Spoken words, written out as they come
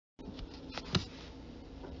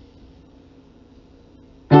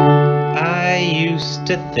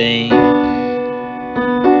to think,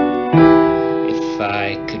 if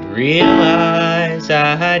I could realize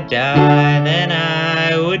I'd die, then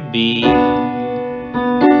I would be a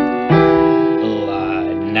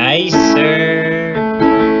lot nicer.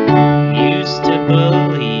 Used to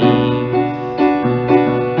believe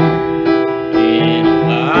in a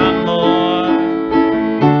lot more.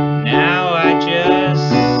 Now I just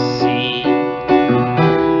see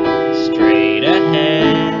straight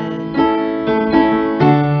ahead.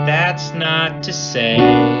 That's not to say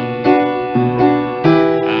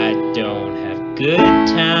I don't have good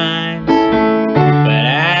times, but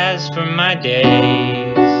as for my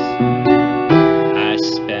days, I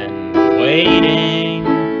spend waiting.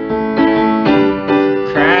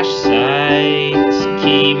 Crash sites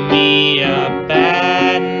keep me up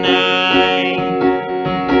at night.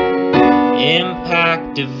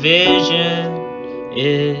 Impact division,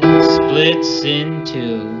 it splits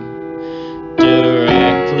into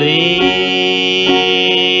directly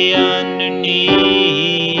underneath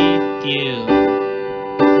you.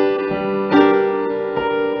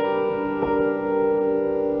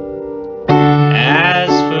 As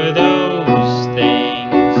for those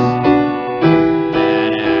things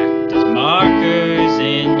that act as markers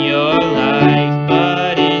in your life,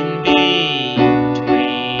 but in between,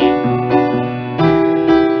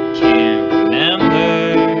 can't remember,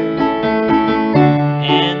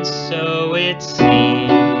 and so it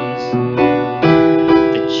seems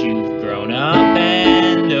that you've grown up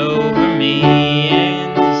and over me,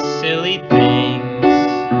 and the silly things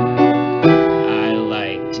I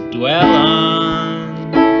like to dwell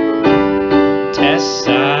on. Test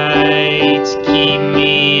sites keep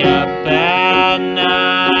me up at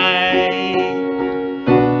night.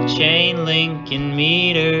 Chain linking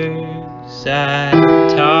meters, I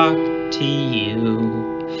talk to you.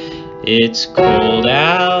 It's cold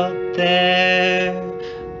out there,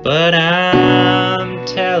 but I'm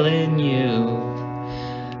telling you,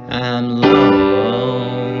 I'm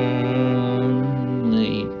lonely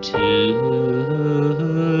too.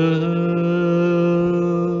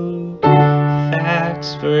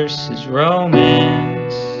 Facts versus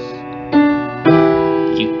romance.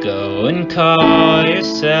 You go and call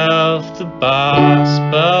yourself the boss,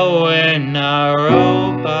 but we're not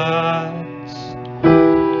robots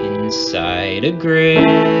inside a grid.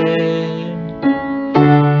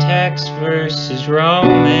 Text versus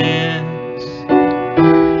romance.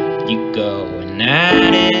 You go and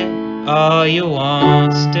at it all you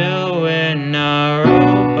want, still we're not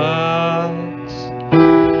robots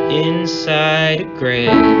inside a grid.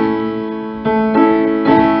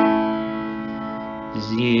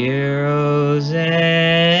 Zeros and